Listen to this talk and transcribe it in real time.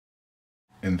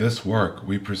In this work,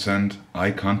 we present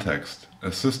EyeContext,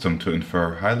 a system to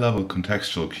infer high-level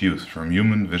contextual cues from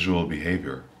human visual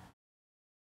behavior.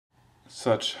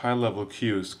 Such high-level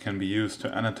cues can be used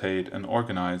to annotate and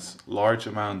organize large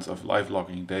amounts of live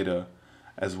logging data,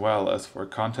 as well as for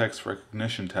context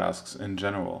recognition tasks in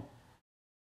general.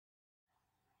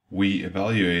 We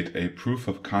evaluate a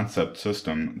proof-of-concept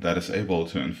system that is able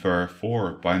to infer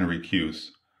 4 binary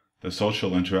cues: the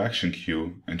social interaction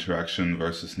cue, interaction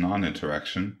versus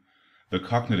non-interaction; the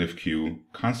cognitive cue,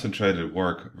 concentrated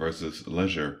work versus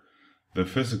leisure; the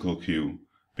physical cue,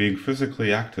 being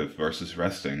physically active versus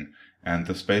resting; and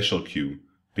the spatial cue,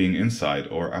 being inside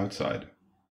or outside.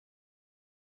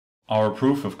 Our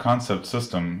proof-of-concept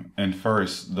system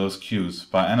infers those cues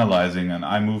by analyzing an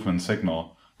eye movement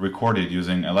signal recorded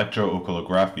using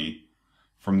electrooculography.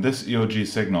 From this EOG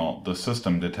signal, the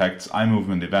system detects eye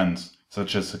movement events,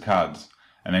 such as saccades,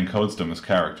 and encodes them as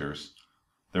characters.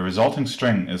 The resulting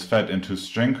string is fed into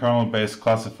string kernel-based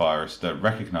classifiers that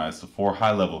recognize the 4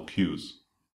 high-level cues.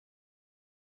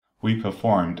 We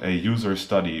performed a user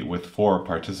study with 4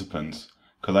 participants,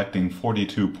 collecting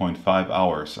 42.5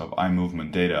 hours of eye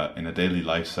movement data in a daily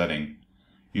life setting.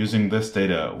 Using this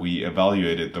data, we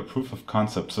evaluated the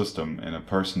proof-of-concept system in a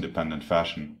person-dependent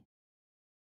fashion.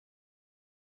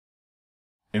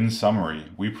 In summary,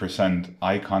 we present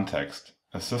EyeContext,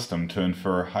 a system to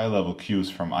infer high-level cues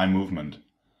from eye movement.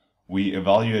 We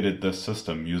evaluated this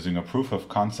system using a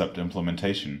proof-of-concept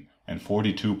implementation and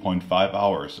 42.5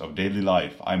 hours of daily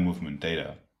life eye movement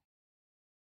data.